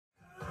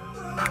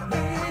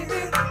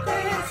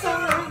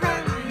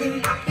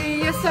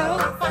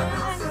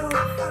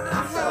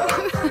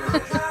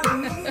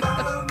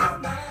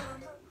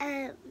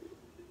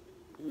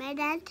my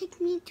dad took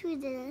me to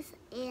this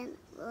and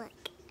look.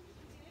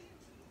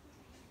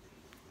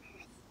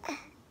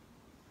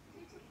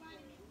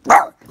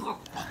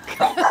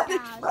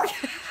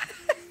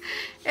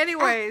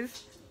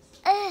 Anyways,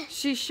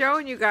 she's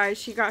showing you guys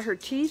she got her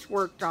teeth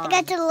worked on.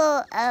 I got the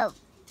little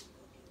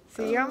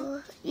See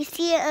them? You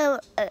see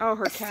Oh,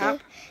 her cap.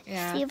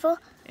 Yeah. Silver.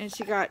 And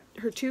she got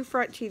her 2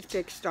 front teeth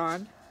fixed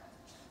on.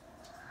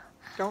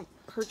 Don't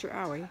hurt your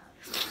owie.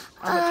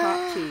 On the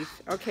top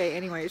teeth. Okay,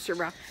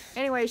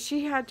 anyways,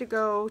 she had to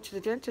go to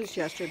the dentist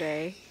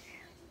yesterday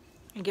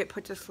and get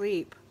put to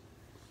sleep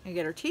and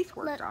get her teeth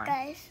worked Look, on.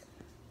 guys.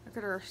 Look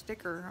at her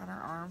sticker on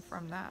her arm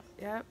from that.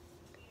 Yep.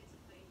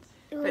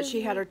 But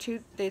she had her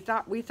tooth.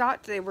 We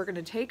thought they were going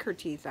to take her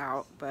teeth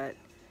out, but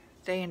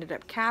they ended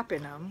up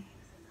capping them.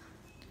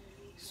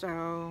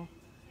 So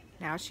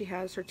now she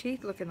has her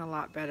teeth looking a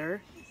lot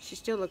better. She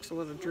still looks a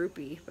little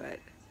droopy, but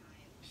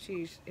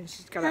she's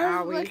got an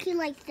I was owie. looking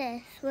like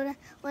this when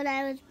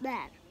I was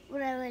bad,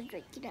 when I was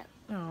waking up.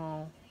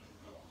 Oh.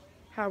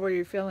 How were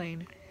you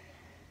feeling?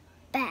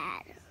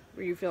 Bad.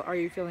 Are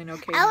you feeling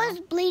okay I now? was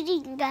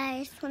bleeding,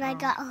 guys, when I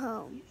got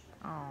home.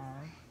 Oh.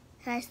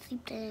 And I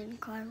slept in the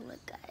car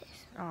with guys.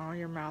 Oh,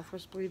 your mouth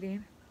was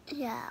bleeding?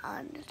 Yeah,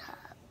 on the top.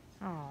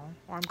 Oh.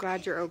 Well, I'm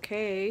glad you're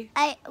okay.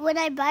 When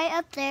I bite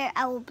up there,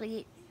 I will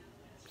bleed.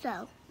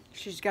 So.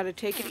 She's got to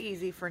take it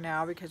easy for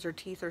now because her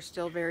teeth are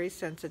still very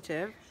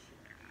sensitive.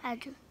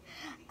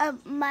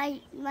 My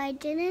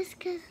dentist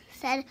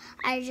said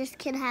I just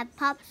can have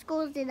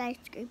popsicles and ice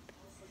cream.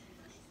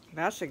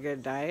 That's a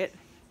good diet.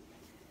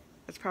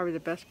 That's probably the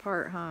best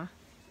part, huh?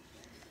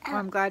 Well,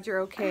 I'm glad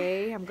you're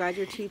okay. I'm glad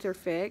your teeth are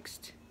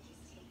fixed.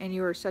 And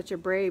you are such a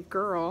brave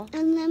girl.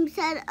 And then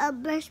said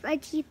brush my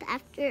teeth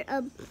after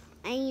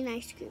I eat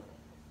ice cream.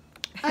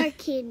 Or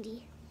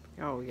candy.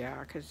 Oh,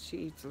 yeah, because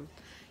she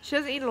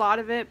doesn't eat a lot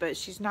of it, but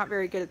she's not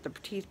very good at the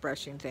teeth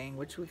brushing thing,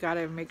 which we got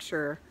to make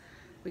sure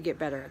we get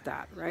better at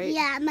that, right?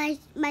 Yeah, my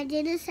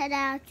dentist said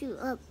I have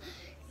to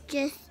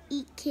just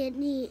eat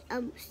candy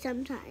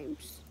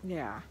sometimes.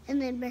 Yeah. And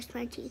then brush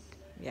my teeth.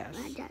 Yes.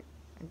 My dad.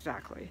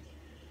 Exactly.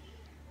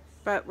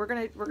 But we're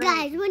gonna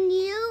guys, when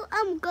you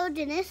go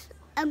dentist,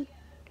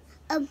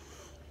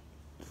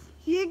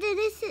 your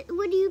dentist,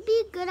 when you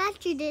be good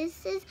at your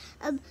dentist,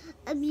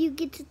 you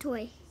get a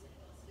toy.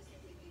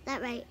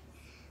 That right?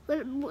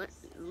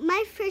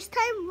 My first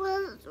time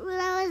was when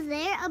I was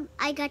there.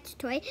 I got the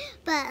toy,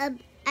 but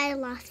I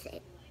lost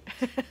it.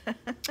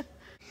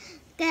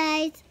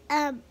 Guys,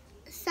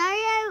 sorry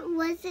I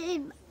wasn't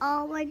in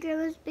all my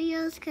grandma's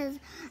videos because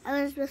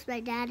I was with my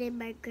dad and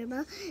my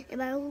grandma and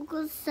my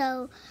uncle.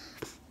 So,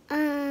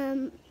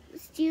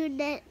 see you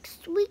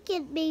next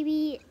weekend,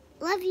 baby.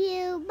 Love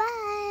you.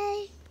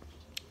 Bye.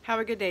 Have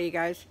a good day, you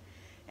guys.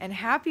 And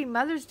happy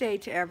Mother's Day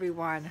to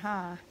everyone,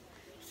 huh?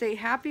 Say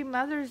happy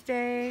Mother's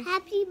Day.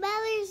 Happy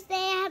Mother's Day.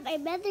 I have my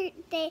Mother's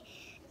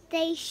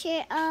Day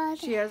shirt on.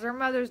 She has her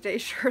Mother's Day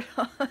shirt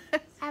on. I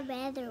have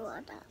my other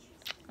one on.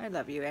 I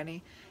love you,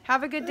 Annie.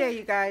 Have a good day,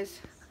 you guys.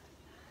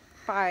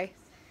 Bye.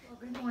 Well,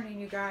 good morning,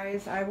 you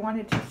guys. I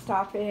wanted to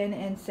stop in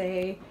and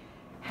say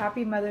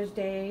happy Mother's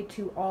Day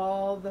to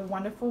all the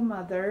wonderful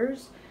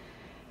mothers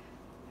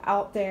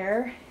out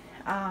there.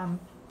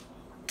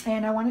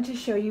 And I wanted to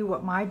show you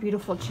what my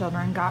beautiful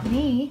children got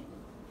me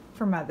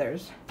for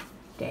Mother's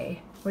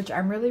Day, which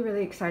I'm really,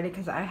 really excited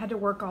because I had to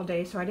work all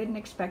day, so I didn't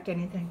expect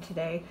anything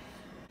today.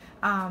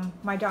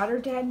 My daughter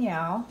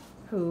Danielle,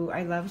 who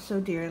I love so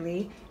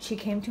dearly, she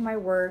came to my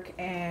work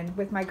and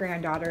with my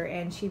granddaughter,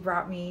 and she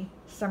brought me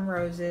some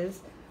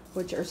roses,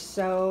 which are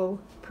so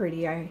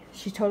pretty.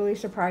 She totally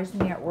surprised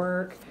me at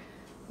work.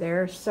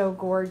 They're so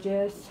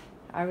gorgeous.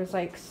 I was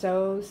like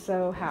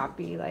so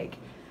happy. Like,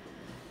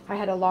 I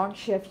had a long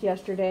shift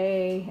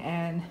yesterday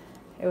and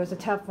it was a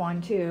tough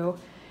one too,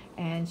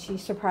 and she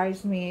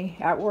surprised me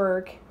at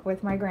work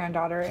with my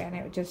granddaughter, and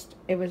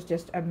it was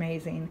just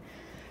amazing.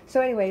 So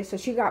anyway, so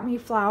she got me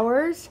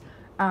flowers.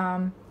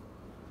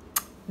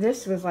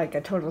 This was like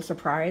a total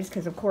surprise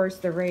because of course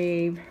the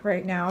rave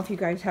right now, if you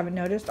guys haven't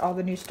noticed, all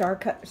the new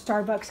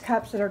Starbucks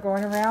cups that are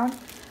going around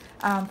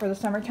for the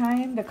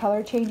summertime, the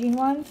color changing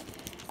ones.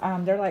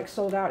 They're like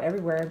sold out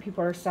everywhere, and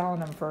people are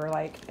selling them for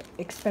like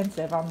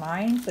expensive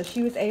online. So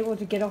she was able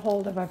to get a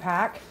hold of a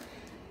pack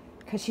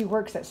because she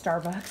works at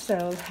Starbucks.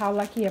 So how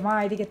lucky am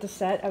I to get the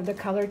set of the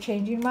color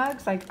changing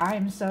mugs? Like, I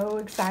am so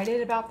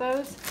excited about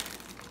those.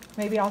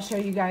 Maybe I'll show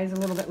you guys a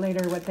little bit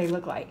later what they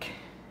look like.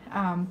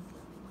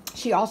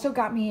 She also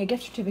got me a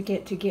gift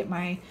certificate to get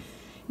my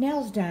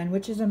nails done,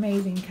 which is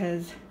amazing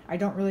because I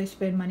don't really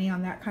spend money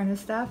on that kind of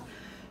stuff.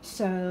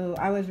 So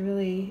I was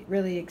really,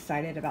 really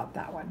excited about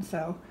that one.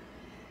 So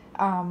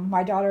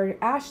my daughter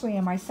Ashley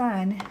and my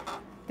son,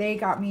 they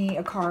got me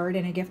a card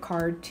and a gift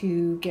card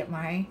to get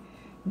my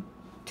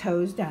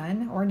toes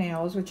done, or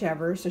nails,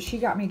 whichever. So she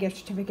got me a gift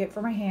certificate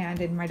for my hand,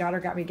 and my daughter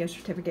got me a gift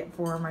certificate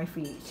for my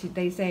feet.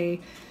 They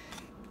say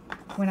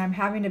when I'm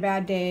having a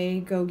bad day,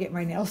 go get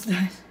my nails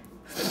done.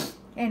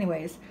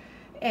 Anyways,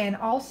 and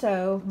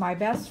also my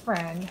best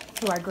friend,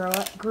 who I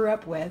grew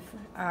up with,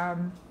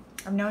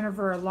 I've known her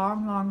for a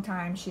long, long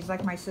time. She's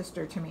like my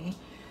sister to me.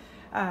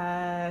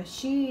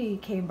 She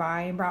came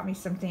by and brought me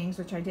some things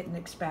which I didn't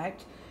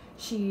expect.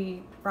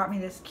 She brought me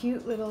this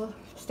cute little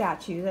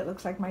statue that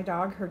looks like my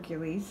dog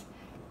Hercules.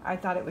 I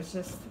thought it was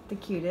just the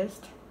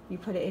cutest. You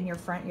put it in your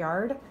front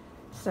yard.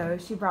 So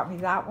she brought me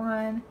that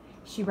one.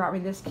 She brought me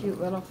this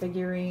cute little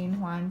figurine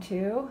one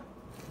too.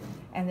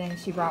 And then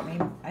she brought me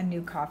a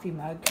new coffee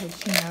mug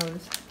because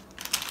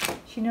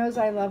she knows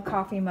I love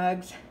coffee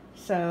mugs.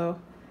 So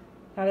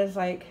that is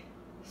like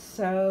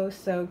so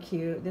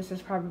cute. This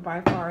is probably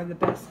by far the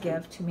best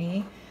gift to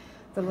me.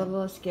 The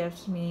littlest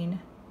gifts mean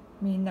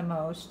the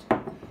most.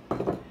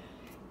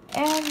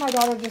 And my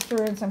daughter just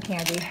threw in some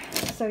candy.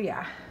 So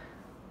yeah.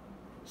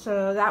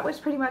 So that was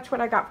pretty much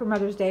what I got for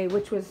Mother's Day,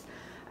 which was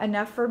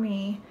enough for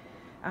me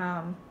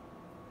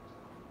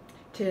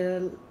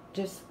to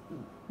just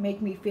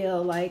make me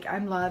feel like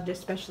I'm loved,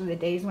 especially the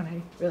days when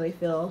I really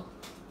feel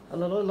a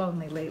little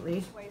lonely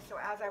lately. So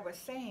as I was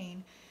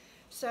saying,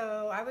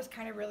 so I was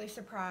kind of really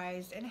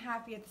surprised and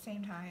happy at the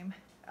same time.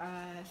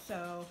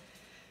 So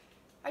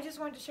I just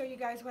wanted to show you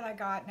guys what I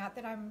got. Not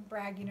that I'm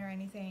bragging or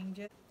anything.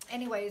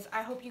 Anyways,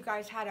 I hope you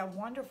guys had a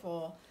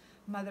wonderful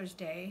Mother's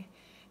Day.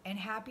 And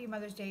happy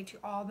Mother's Day to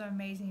all the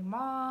amazing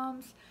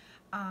moms,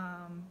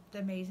 the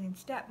amazing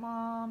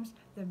stepmoms,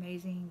 the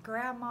amazing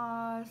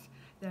grandmas,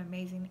 the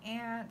amazing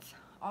aunts,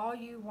 all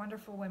you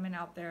wonderful women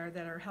out there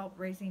that are help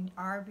raising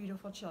our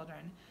beautiful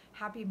children.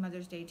 Happy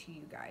Mother's Day to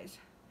you guys.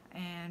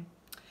 And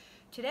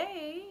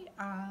today,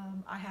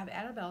 I have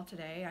Annabelle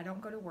today. I don't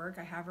go to work.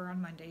 I have her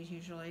on Mondays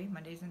usually,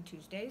 Mondays and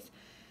Tuesdays.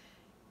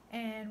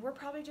 And we're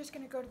probably just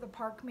going to go to the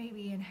park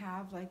maybe and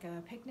have like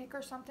a picnic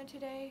or something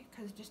today,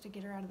 because just to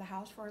get her out of the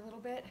house for a little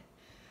bit.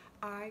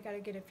 I got to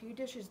get a few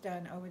dishes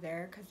done over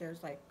there because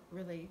there's like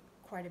really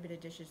quite a bit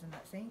of dishes in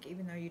that sink,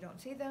 even though you don't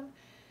see them.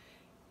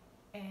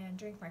 And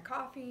drink my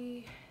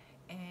coffee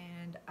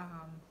and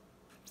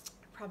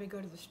probably go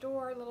to the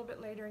store a little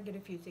bit later and get a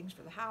few things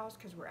for the house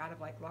because we're out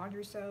of like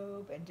laundry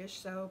soap and dish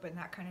soap and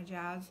that kind of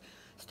jazz.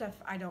 Stuff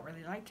I don't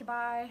really like to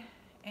buy.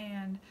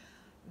 And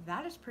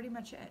that is pretty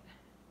much it.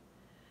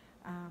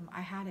 I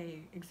had a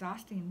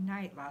exhausting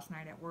night last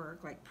night at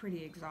work, like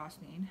pretty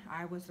exhausting.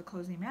 I was the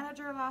closing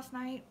manager last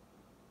night,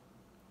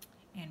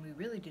 and we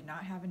really did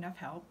not have enough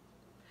help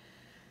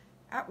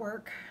at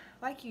work,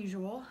 like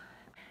usual.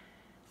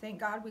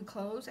 Thank God we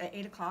close at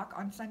 8 o'clock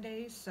on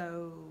Sundays,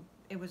 so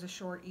it was a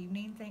short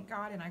evening, thank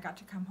God, and I got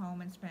to come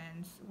home and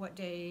spend what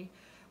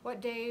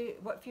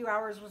few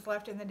hours was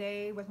left in the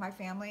day with my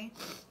family,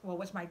 well,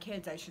 with my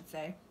kids, I should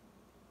say,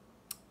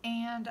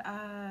 and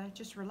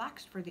just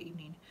relaxed for the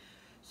evening.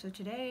 So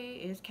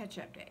today is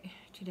catch-up day.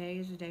 Today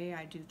is the day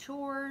I do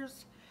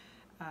chores,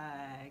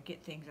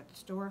 get things at the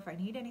store if I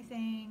need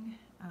anything.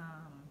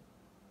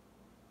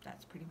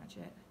 That's pretty much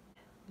it.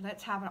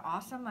 Let's have an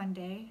awesome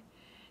Monday,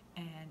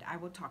 and I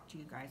will talk to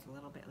you guys a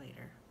little bit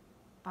later.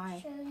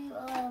 Bye. Show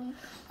you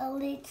a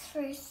leads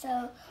first,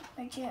 so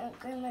my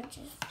grandma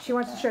just. She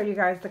wants to show you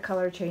guys the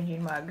color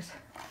changing mugs.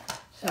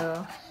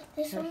 So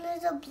this one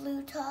is a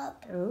blue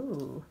top.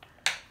 Ooh.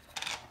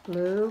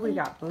 Blue, we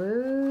got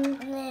blue.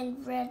 And then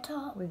red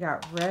top. We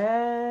got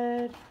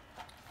red.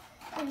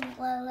 And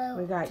yellow.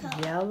 We got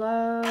top.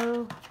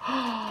 yellow.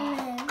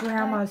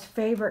 Grandma's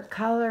favorite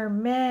color,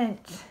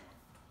 mint.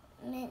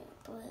 Mint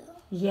blue.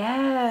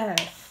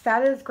 Yes,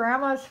 that is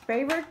Grandma's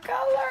favorite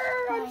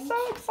color. I'm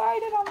so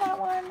excited on that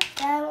one.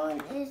 That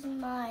one is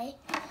my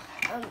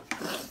favorite.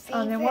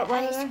 And then what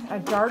was it? A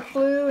dark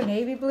blue, a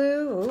navy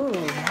blue. Ooh,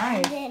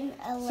 nice. And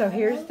then So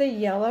here's the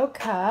yellow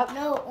cup.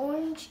 No,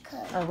 orange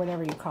cup. Or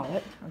whatever you call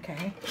it.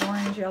 Okay.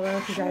 Orange, yellow,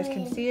 if you guys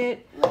can see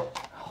it.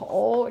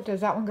 Oh, does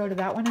that one go to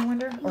that one, I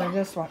wonder? Or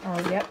this one?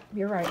 Oh, yep,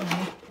 you're right,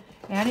 Annie.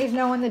 Annie's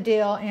knowing the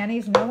deal.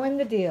 Annie's knowing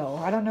the deal.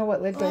 I don't know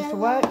what lid goes to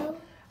what.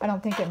 I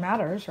don't think it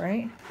matters,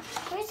 right?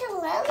 Where's the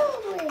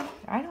yellow lid?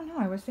 I don't know.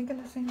 I was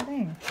thinking the same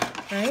thing,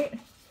 right?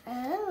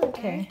 Oh,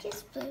 okay.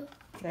 Just blue.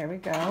 There we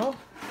go.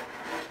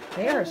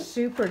 They are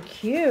super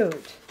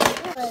cute.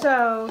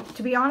 So,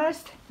 to be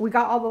honest, we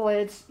got all the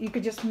lids. You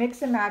could just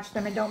mix and match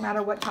them. It don't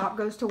matter what top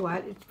goes to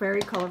what. It's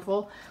very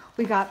colorful.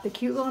 We got the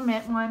cute little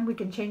mint one. We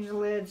can change the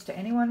lids to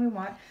any one we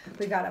want.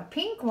 We got a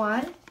pink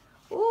one.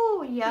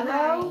 Ooh,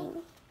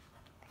 yellow,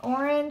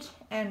 orange,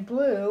 and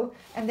blue.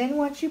 And then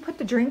once you put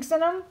the drinks in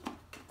them,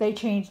 they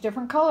change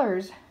different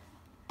colors.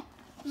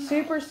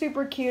 Super,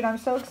 super cute. I'm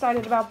so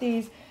excited about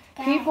these.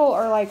 People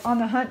are like on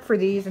the hunt for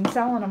these and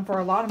selling them for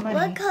a lot of money.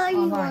 What color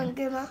you want,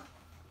 Grandma?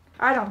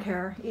 I don't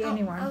care.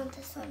 Anyone. I want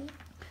this one.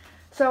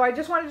 So I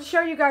just wanted to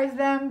show you guys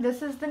them.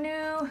 This is the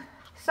new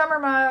summer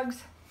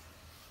mugs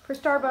for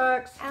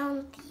Starbucks. I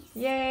want these.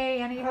 Yay,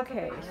 Annie.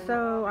 Okay,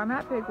 so I'm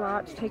at Big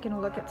Lots taking a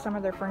look at some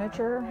of their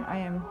furniture. I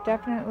am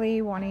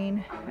definitely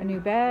wanting a new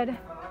bed.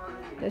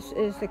 This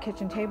is the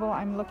kitchen table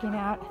I'm looking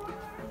at.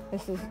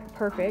 This is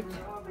perfect.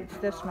 It's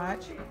this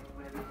much.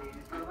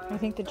 I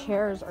think the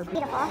chairs are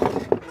beautiful.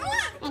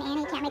 And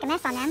Annie can't make a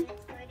mess on them.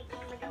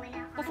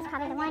 This is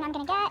probably the one I'm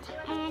going to get.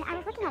 And I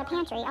was looking at a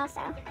pantry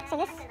also. So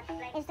this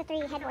is the 3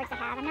 headboards they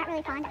have. I'm not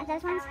really fond of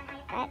those ones,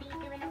 but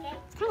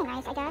it's kind of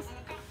nice, I guess.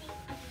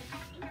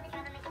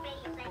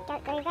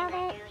 gray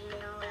velvet,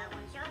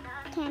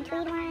 tan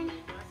tweed one,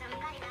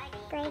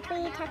 gray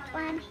tweed tucked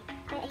one.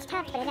 But it's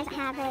tucked, but it doesn't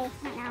have really, I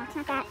don't know, it's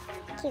not that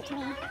cute to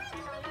me. And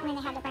then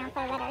they have the brown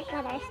faux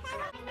leather.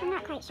 I'm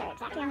not quite sure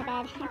exactly on the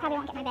bed. I probably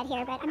won't get my bed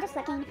here, but I'm just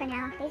looking for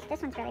now.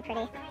 This one's really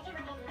pretty.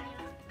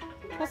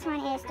 This one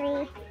is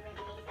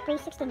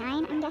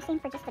 $369, I'm guessing,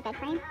 for just the bed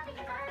frame.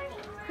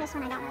 This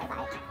one I don't really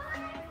like.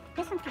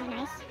 This one's kind of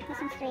nice. This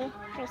one's $369.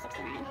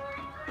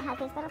 It has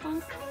these little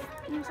things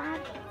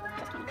inside.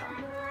 Just kind of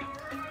cool.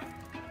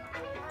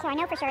 So I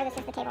know for sure this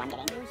is the table I'm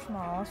getting. Very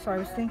small, so I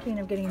was thinking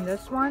of getting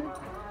this one,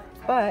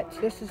 but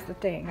this is the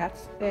thing.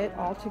 That's it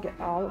all to get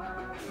all.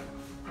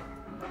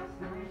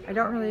 I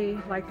don't really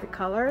like the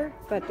color,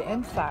 but the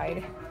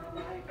inside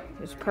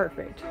is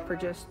perfect for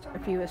just a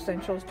few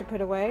essentials to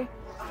put away.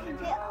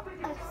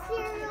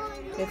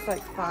 It's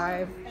like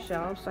 5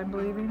 shelves, I'm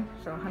believing,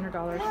 so $100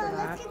 for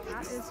that.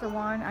 That is the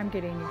one I'm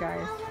getting, you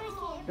guys.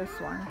 This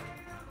one.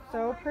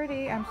 So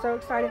pretty. I'm so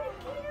excited.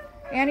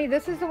 Annie,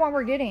 this is the one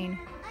we're getting.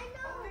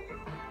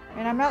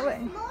 And I'm not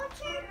letting.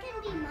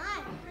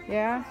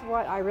 Yeah,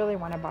 what I really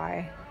want to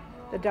buy.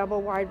 The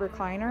double wide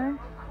recliner.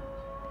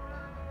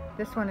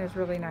 This one is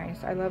really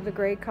nice. I love the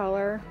gray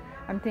color.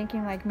 I'm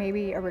thinking like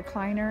maybe a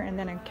recliner and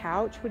then a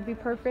couch would be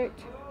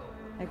perfect.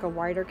 Like a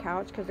wider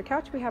couch, because the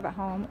couch we have at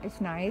home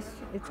is nice.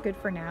 It's good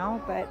for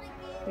now, but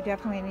we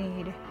definitely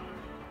need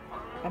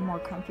a more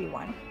comfy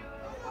one.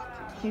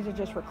 These are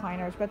just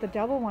recliners, but the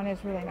double one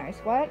is really nice.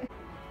 What?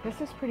 This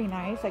is pretty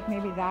nice. Like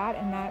maybe that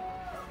and that.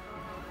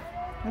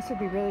 This would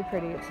be really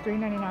pretty. It's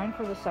 $3.99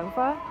 for the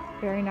sofa.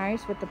 Very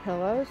nice with the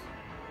pillows.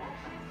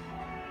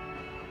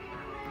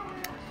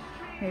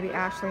 Maybe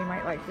Ashley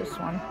might like this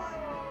one.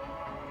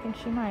 I think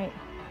she might.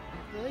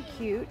 Really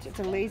cute. It's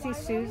a Lazy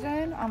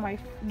Susan on my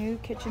new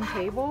kitchen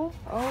table.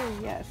 Oh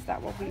yes,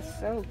 that will be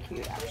so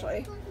cute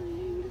actually.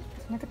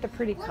 Look at the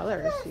pretty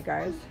colors, you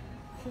guys.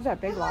 This is at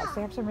Big Lots.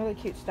 They have some really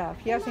cute stuff.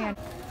 Yes, and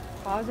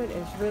closet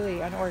is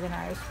really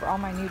unorganized for all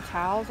my new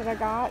towels that I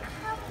got.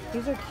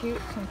 These are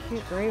cute, some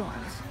cute gray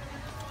ones.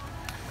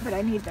 But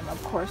I need them,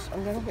 of course, a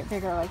little bit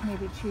bigger, like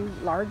maybe 2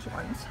 large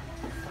ones.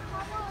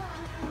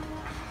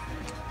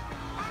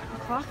 The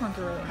cloth ones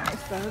are really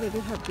nice though. They do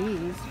have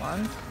these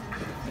ones,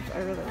 which I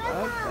really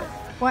love. But...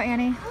 What,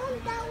 Annie?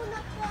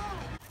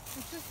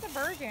 It's just the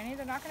birds, Annie.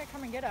 They're not going to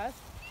come and get us.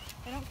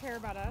 They don't care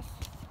about us.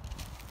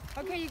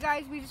 Okay, you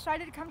guys, we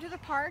decided to come to the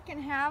park and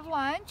have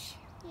lunch.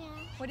 Yeah.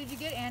 What did you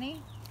get,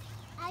 Annie?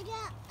 I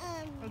got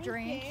A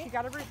drink. You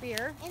got a root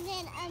beer. And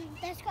then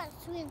this got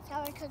sweet and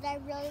sour because I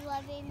really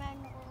love eating my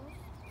noodles.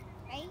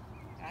 Right?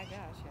 I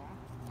guess,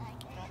 yeah.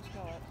 Okay. Don't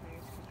spill it,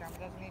 please, because Grandma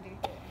doesn't need to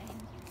eat it.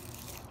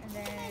 And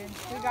then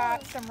we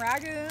got some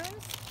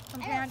ragoons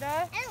from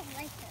Panda. I don't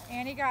like those.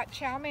 Annie got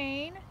chow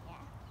mein.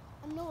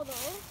 Yeah. A noodle.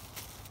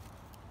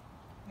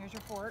 Here's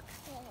your fork.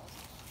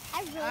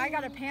 I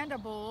got a Panda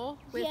bowl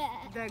with Yeah.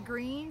 the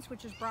greens,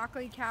 which is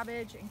broccoli,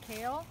 cabbage, and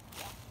kale.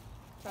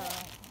 So,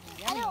 I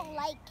yummy. don't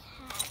like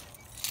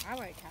cabbage. I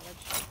like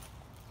cabbage.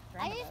 I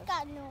Grandma just does.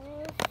 got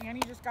noodles.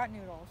 Annie just got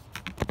noodles.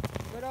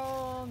 Good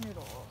old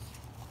noodles.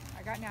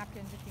 I got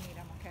napkins if you need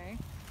them, okay?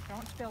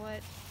 Don't spill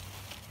it.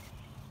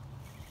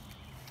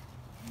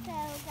 So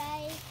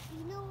guys,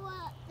 you know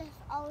what that's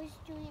always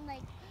doing,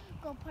 like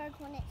go park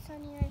when it's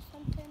sunny or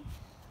something,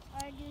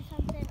 or do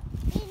something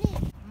in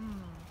it.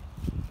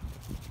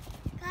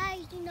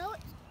 Guys, you know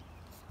it's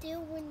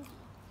still windy.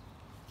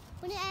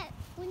 When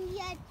you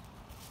at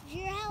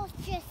your house,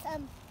 just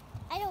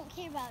I don't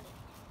care about it.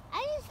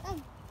 I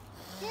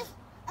just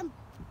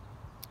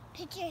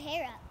pick your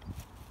hair up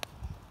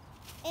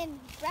and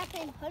wrap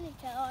it in a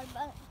ponytail or a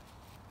bun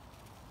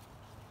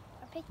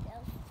or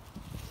pigtails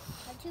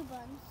or 2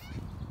 buns.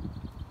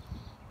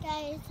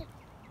 Guys,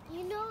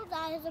 you know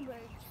that is a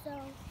bird, so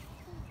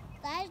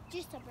that is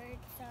just a bird,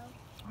 so.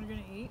 We're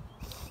gonna eat.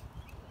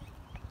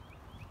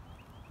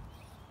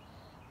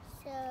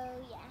 So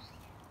yeah.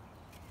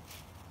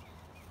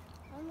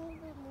 A little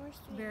bit more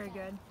sweet. Very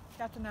good.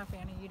 That's enough,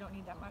 Annie. You don't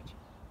need that much.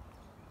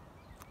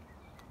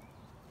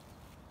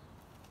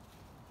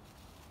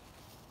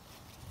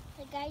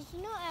 But guys,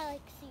 you know I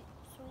like sweet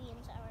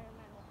and sour in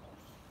my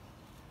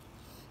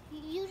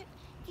noodles.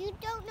 You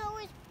don't know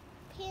where's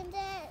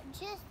Panda?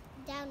 Just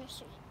down the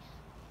street,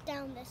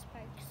 down this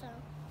park. So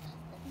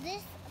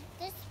this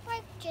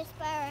park just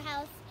by our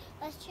house.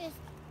 Let's just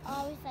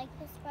always like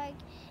this park.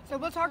 So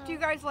we'll talk to you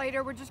guys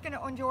later. We're just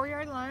gonna enjoy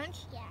our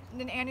lunch. Yeah.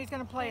 And then Annie's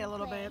gonna play a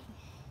little bit.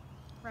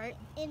 Right?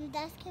 And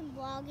Dust can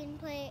vlog and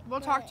play.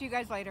 We'll talk to you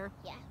guys later.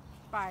 Yeah.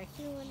 Bye.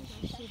 See you when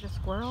You see the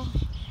squirrel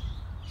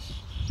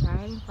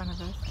right in front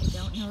of us? I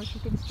don't know if you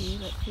can see.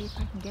 Let's see if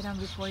I can get him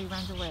before he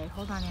runs away.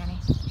 Hold on, Annie.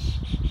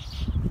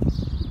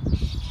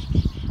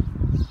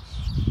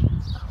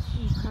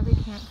 You probably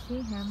can't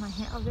see him. My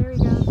hand. Oh, there he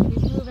goes.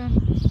 He's moving.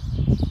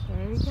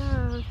 There he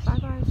goes.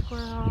 Bye-bye,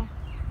 squirrel.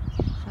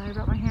 Sorry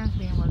about my hands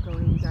being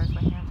wiggly, you guys.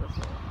 My hands are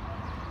full.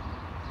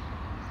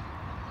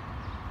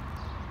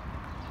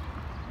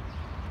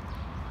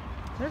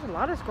 There's a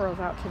lot of squirrels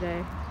out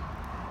today.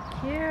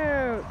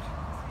 Cute.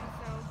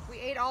 So we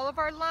ate all of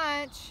our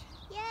lunch.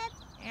 Yep.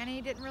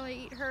 Annie didn't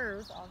really eat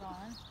hers all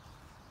gone.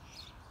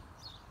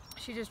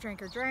 She just drank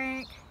her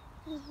drink.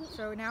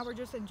 So now we're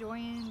just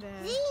enjoying the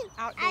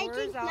outdoors. I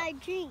drink my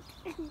drink.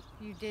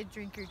 You did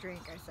drink your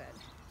drink, I said.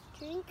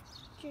 Drink.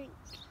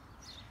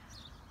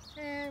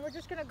 And we're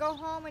just gonna go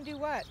home and do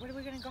what? What are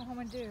we gonna go home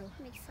and do?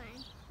 Make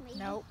slime. Maybe.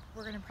 Nope,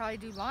 we're gonna probably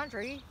do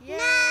laundry. Yay!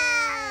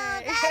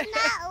 No, that's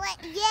not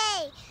what.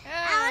 Yay!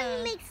 I want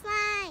to make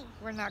slime.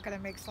 We're not gonna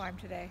make slime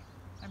today.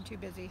 I'm too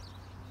busy.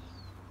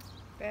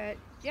 But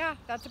yeah,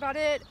 that's about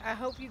it. I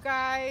hope you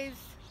guys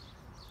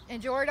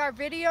enjoyed our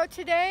video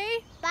today.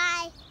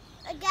 Bye.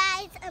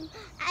 Guys,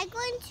 I'm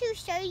going to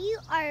show you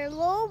our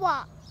little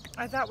walk.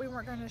 I thought we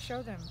weren't going to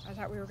show them. I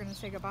thought we were going to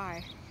say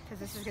goodbye because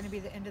this is going to be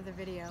the end of the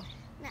video.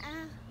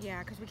 Nuh-uh.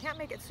 Yeah, because we can't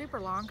make it super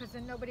long because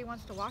then nobody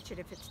wants to watch it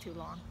if it's too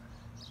long.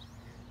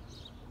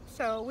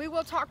 So we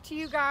will talk to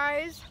you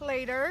guys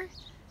later.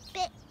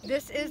 But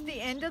this is the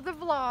end of the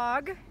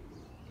vlog.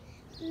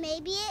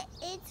 Maybe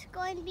it's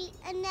going to be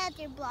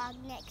another vlog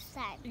next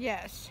time.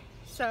 Yes.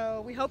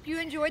 So we hope you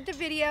enjoyed the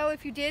video.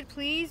 If you did,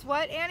 please,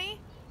 what, Annie?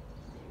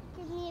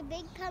 Give me a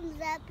big thumbs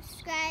up,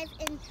 subscribe,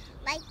 and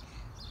like.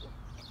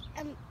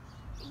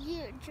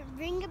 You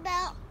ring a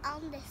bell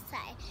on this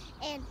side.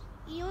 And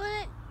you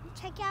want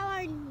to check out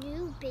our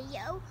new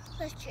video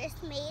that's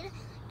just made?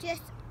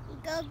 Just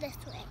go this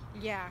way.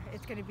 Yeah,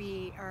 it's going to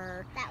be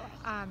our. That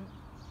way.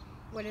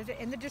 What is it?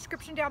 In the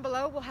description down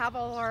below, we'll have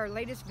all our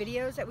latest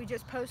videos that we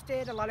just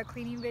posted. A lot of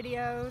cleaning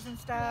videos and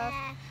stuff.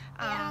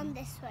 Yeah, on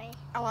this way.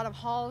 A lot of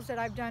hauls that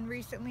I've done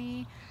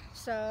recently.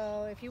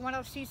 So if you want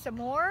to see some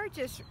more,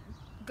 just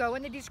go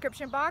in the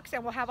description box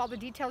and we'll have all the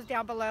details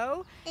down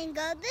below. And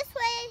go this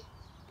way.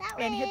 That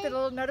way. And hit the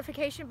little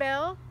notification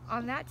bell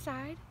on that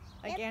side,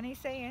 like Annie's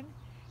saying,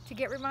 to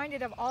get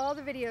reminded of all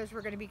the videos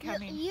we're going to be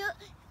coming.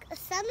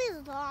 Some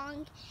is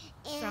long.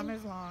 And some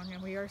is long,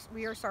 and we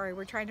are sorry.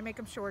 We're trying to make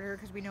them shorter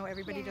because we know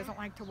everybody doesn't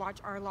like to watch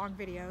our long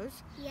videos.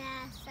 Yeah,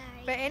 sorry.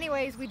 But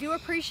anyways, we do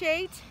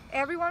appreciate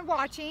everyone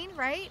watching,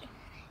 right?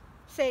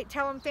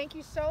 Tell them thank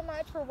you so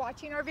much for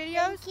watching our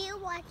videos. Thank you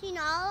for watching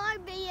all our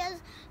videos.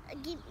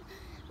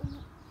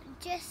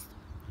 Just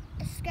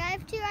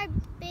subscribe to our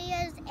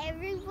videos.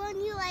 Everyone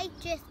you like,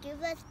 just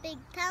give us big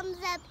thumbs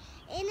up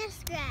and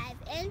subscribe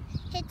and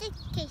hit the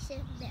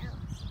notification bell.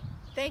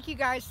 Thank you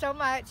guys so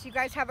much. You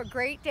guys have a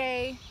great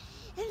day.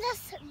 And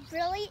that's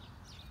really,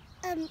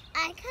 I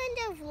kind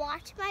of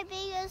watch my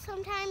videos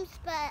sometimes,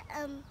 but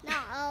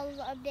not all of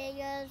our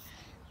videos.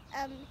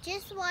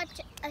 Just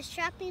watch a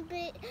shopping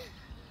video.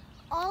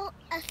 A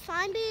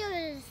slime video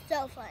is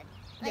so fun.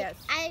 Like, yes.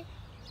 I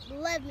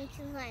love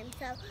making slime.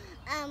 So,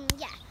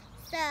 yeah.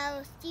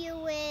 So, see you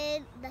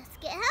when let's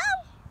get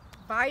home.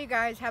 Bye, you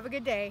guys. Have a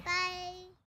good day. Bye.